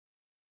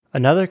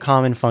Another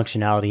common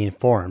functionality in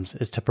forms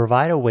is to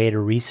provide a way to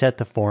reset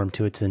the form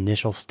to its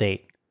initial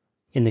state.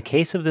 In the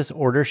case of this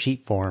order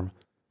sheet form,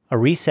 a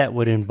reset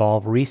would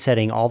involve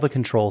resetting all the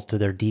controls to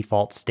their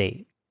default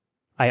state.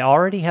 I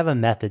already have a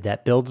method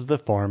that builds the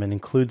form and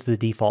includes the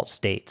default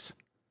states.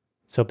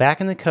 So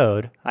back in the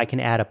code, I can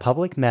add a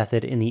public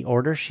method in the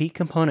order sheet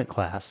component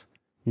class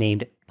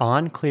named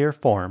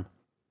onClearForm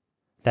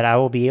that I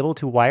will be able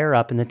to wire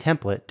up in the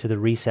template to the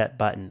reset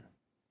button.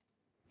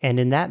 And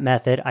in that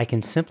method, I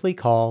can simply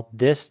call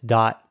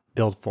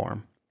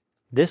this.buildForm.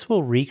 This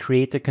will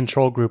recreate the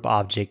control group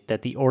object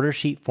that the order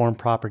sheet form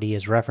property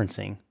is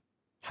referencing.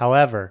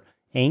 However,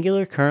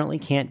 Angular currently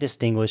can't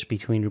distinguish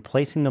between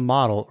replacing the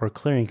model or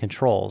clearing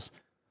controls,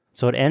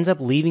 so it ends up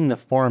leaving the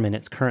form in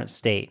its current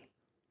state,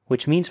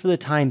 which means for the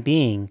time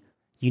being,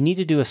 you need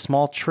to do a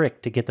small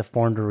trick to get the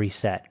form to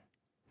reset.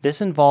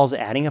 This involves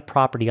adding a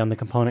property on the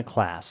component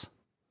class.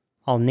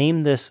 I'll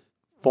name this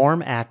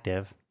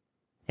formActive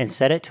and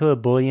set it to a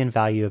Boolean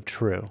value of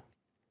true.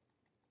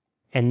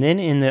 And then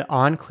in the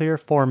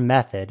onClearForm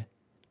method,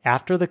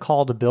 after the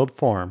call to build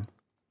form,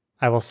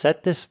 I will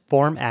set this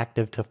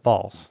formActive to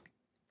false,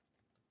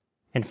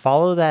 and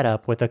follow that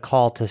up with a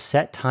call to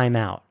set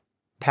timeout,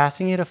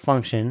 passing it a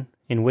function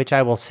in which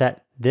I will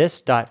set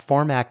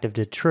this.formActive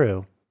to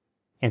true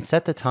and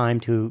set the time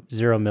to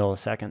 0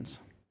 milliseconds.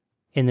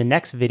 In the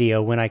next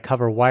video, when I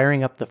cover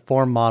wiring up the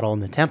form model in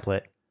the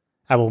template,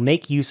 I will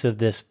make use of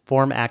this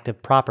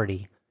formActive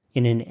property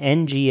in an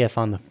ngIf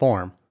on the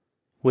form,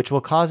 which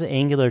will cause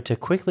Angular to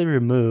quickly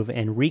remove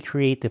and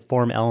recreate the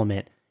form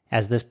element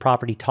as this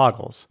property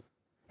toggles,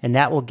 and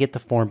that will get the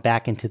form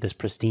back into this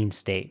pristine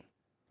state.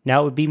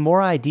 Now, it would be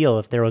more ideal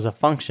if there was a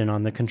function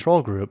on the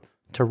control group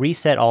to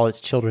reset all its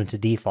children to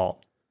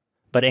default,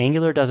 but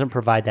Angular doesn't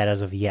provide that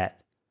as of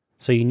yet,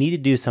 so you need to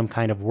do some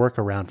kind of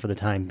workaround for the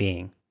time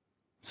being.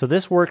 So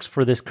this works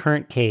for this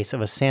current case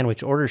of a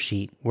sandwich order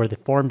sheet where the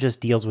form just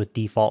deals with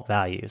default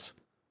values.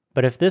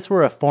 But if this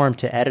were a form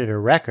to edit a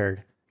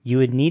record, you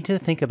would need to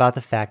think about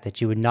the fact that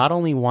you would not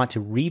only want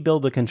to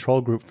rebuild the control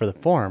group for the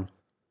form,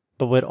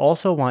 but would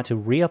also want to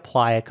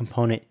reapply a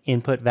component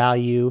input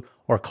value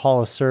or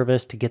call a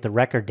service to get the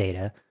record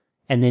data,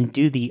 and then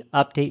do the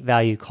update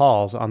value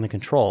calls on the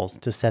controls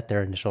to set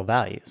their initial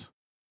values.